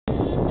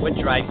What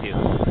drives you?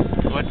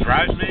 What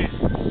drives me?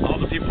 All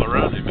the people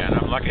around me, man.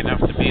 I'm lucky enough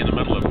to be in the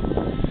middle of it.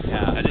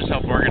 Yeah. I just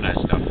help organize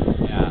stuff.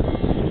 Yeah.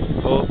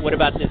 Well, what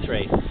about this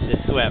race, this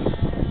swim?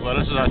 Well,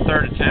 this is our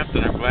third attempt,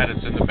 and I'm glad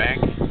it's in the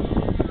bank.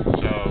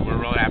 So we're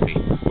real happy.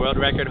 World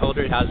record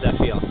holder, how's that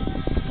feel?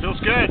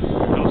 Feels good.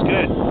 Feels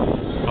good.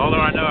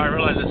 Although I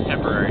realize it's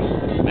temporary.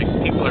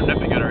 People are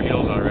nipping at our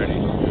heels already.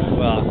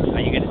 Well,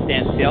 are you going to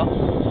stand still?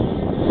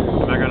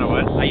 Am I going to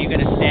what? Are you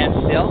going to stand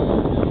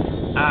still?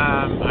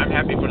 I'm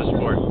happy for the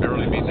sport. I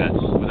really mean that.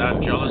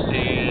 Without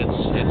jealousy,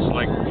 it's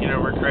like,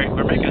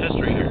 we're making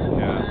history here.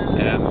 Yeah.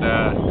 And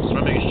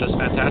swimming is just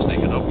fantastic.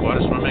 And open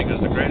water swimming is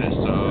the greatest.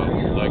 So,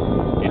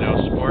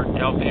 sport,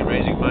 healthy,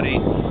 raising money,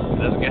 it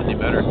doesn't get any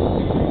better.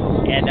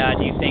 And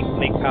do you think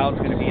Lake Powell is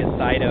going to be a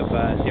site of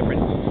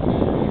different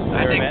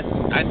events?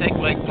 I think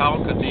Lake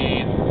Powell could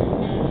be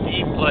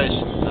the place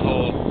to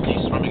hold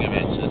these swimming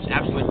events. It's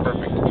absolutely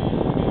perfect.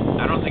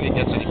 I don't think it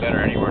gets any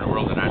better anywhere in the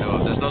world that I know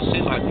of. There's no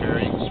sea life here.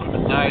 You can swim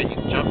at night. You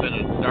can jump in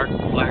a dark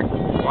black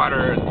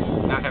water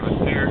and not have a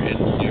fear in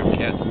your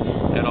head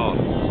at all.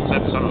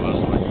 Except some of us,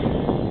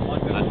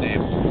 like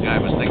unnamed guy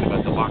was thinking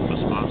about the Loch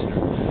Ness Monster.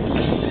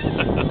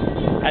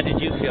 How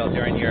did you feel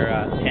during your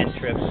 10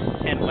 trips,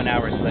 10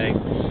 1-hour legs?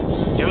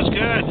 It was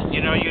good.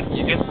 You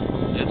get,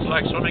 it's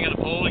like swimming in a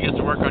pool. You get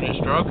to work on your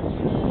stroke.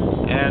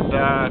 And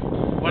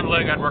one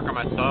leg I'd work on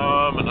my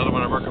thumb, another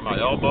one I'd work on my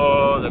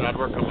elbow, then I'd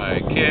work on my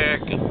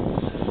kick. And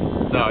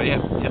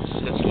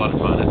it's a lot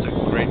of fun. It's a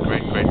great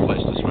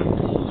place to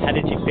swim. How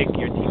did you pick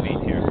your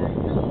teammates here?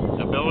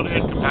 Ability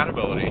and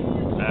compatibility.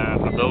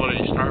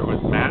 Ability, you start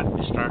with Matt,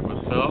 you start with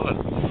Phil, and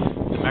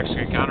the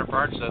Mexican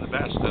counterparts, they're the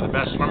best. They're the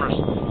best swimmers.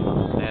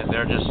 And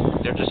they're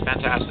just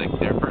fantastic.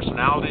 Their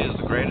personality is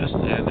the greatest,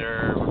 and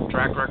their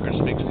track record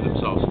speaks for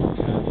themselves.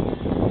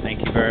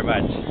 Thank you very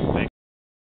much. Thank you.